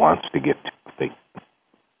planet wants to get to.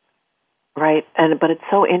 Right, but it's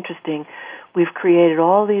so interesting. We've created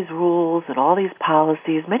all these rules and all these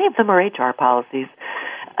policies. Many of them are HR policies,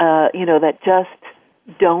 that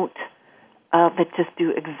just don't, that just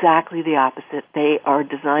do exactly the opposite. They are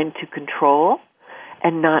designed to control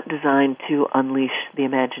and not designed to unleash the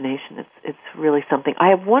imagination. It's really something. I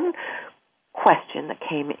have one question that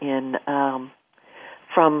came in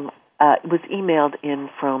was emailed in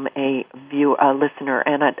from a listener,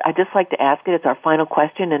 and I'd just like to ask it. It's our final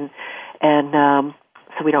question, and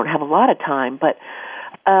so we don't have a lot of time. But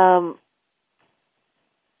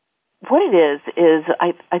what it is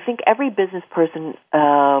I think every business person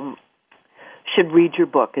should read your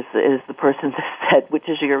book, is the person said, which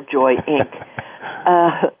is Your Joy, Inc.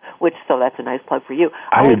 So that's a nice plug for you.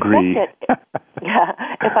 I agree.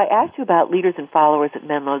 If I asked you about leaders and followers at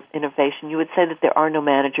Menlo Innovation, you would say that there are no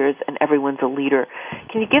managers and everyone's a leader.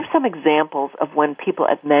 Can you give some examples of when people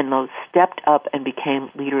at Menlo stepped up and became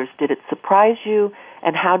leaders? Did it surprise you?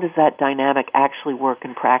 And how does that dynamic actually work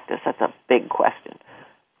in practice? That's a big question.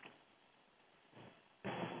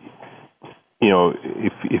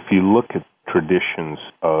 If you look at traditions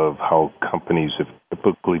of how companies have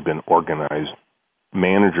typically been organized,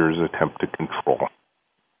 managers attempt to control.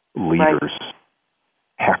 Leaders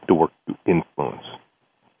have to work to influence.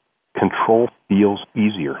 Control feels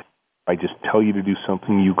easier. If I just tell you to do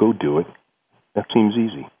something, you go do it. That seems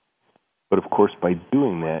easy. But of course, by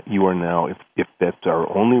doing that, you are now, if that's our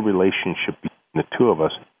only relationship between the two of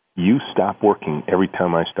us, you stop working every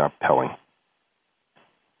time I stop telling.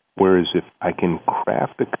 Whereas if I can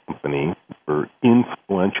craft a company where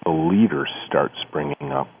influential leaders start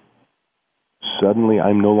springing up, suddenly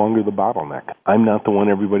I'm no longer the bottleneck. I'm not the one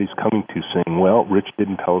everybody's coming to saying, well, Rich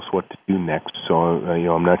didn't tell us what to do next, so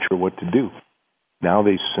I'm not sure what to do. Now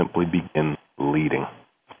they simply begin leading.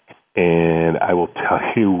 And I will tell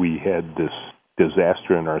you, we had this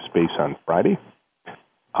disaster in our space on Friday.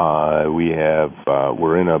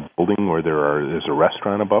 We're in a building where there's a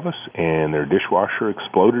restaurant above us, and their dishwasher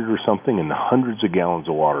exploded or something, and hundreds of gallons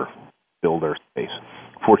of water filled our space.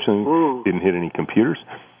 Fortunately, didn't hit any computers,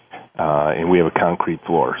 and we have a concrete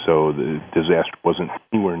floor, so the disaster wasn't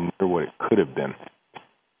anywhere near what it could have been.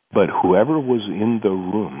 But whoever was in the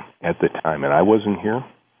room at the time, and I wasn't here,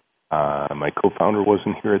 my co-founder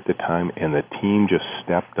wasn't here at the time, and the team just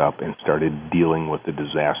stepped up and started dealing with the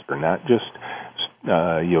disaster, not just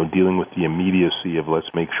dealing with the immediacy of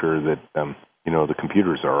let's make sure that the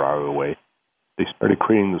computers are out of the way. They started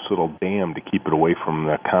creating this little dam to keep it away from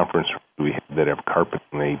the conference room we had that have carpet,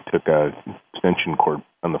 and they took a extension cord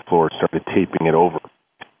on the floor, started taping it over,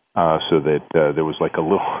 so that there was like a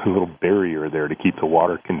little barrier there to keep the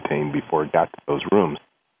water contained before it got to those rooms.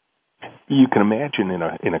 You can imagine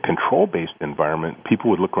in a control-based environment, people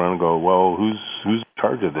would look around and go, "Well, who's in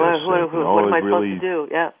charge of this? What am I supposed to do?"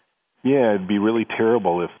 Yeah, it'd be really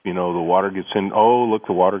terrible if the water gets in. Oh, look,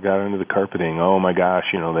 the water got into the carpeting. Oh my gosh,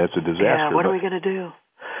 that's a disaster. Yeah, what are we going to do?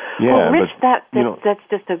 Yeah, well, Rich, that's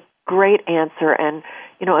just a great answer. And,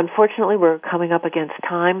 unfortunately, we're coming up against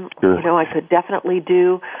time. Sure. I could definitely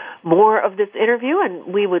do more of this interview,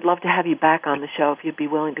 and we would love to have you back on the show if you'd be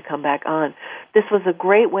willing to come back on. This was a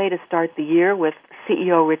great way to start the year with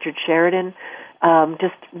CEO Richard Sheridan.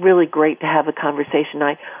 Just really great to have a conversation.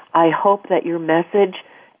 I hope that your message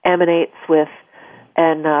emanates with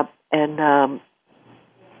and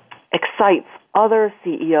excites other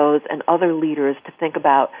CEOs and other leaders to think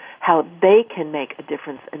about how they can make a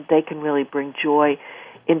difference and they can really bring joy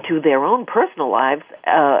into their own personal lives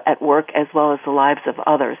at work as well as the lives of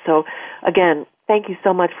others. So, again, thank you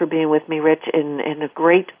so much for being with me, Rich, in a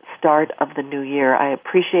great start of the new year. I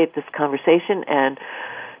appreciate this conversation and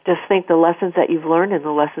just think the lessons that you've learned and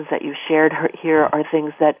the lessons that you've shared here are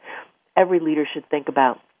things that every leader should think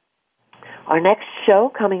about. Our next show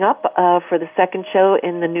coming up for the second show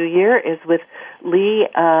in the new year is with Lee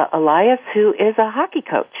Elias, who is a hockey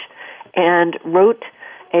coach and wrote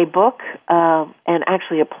a book and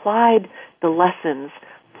actually applied the lessons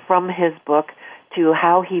from his book to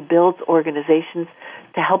how he builds organizations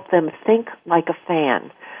to help them think like a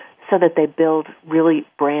fan so that they build really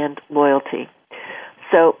brand loyalty.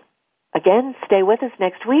 So, again, stay with us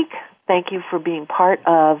next week. Thank you for being part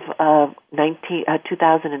of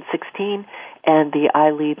 2016 and the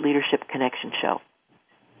I Lead Leadership Connection show.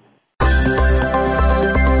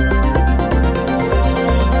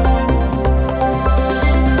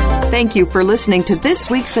 Thank you for listening to this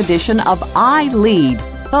week's edition of I Lead,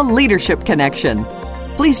 the Leadership Connection.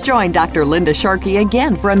 Please join Dr. Linda Sharkey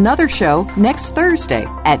again for another show next Thursday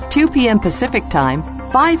at 2 p.m. Pacific Time,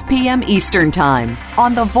 5 p.m. Eastern Time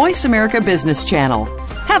on the Voice America Business Channel.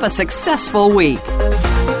 Have a successful week.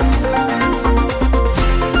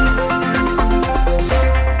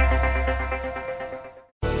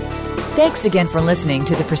 Thanks again for listening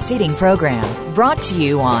to the preceding program brought to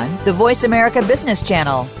you on the Voice America Business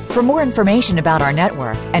Channel. For more information about our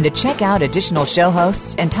network and to check out additional show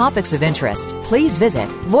hosts and topics of interest, please visit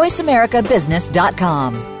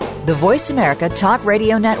voiceamericabusiness.com. The Voice America Talk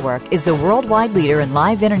Radio Network is the worldwide leader in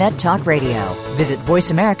live Internet talk radio. Visit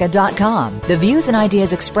voiceamerica.com. The views and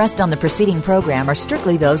ideas expressed on the preceding program are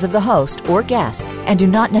strictly those of the host or guests and do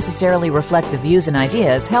not necessarily reflect the views and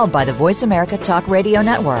ideas held by the Voice America Talk Radio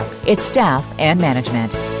Network, its staff, and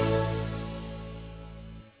management.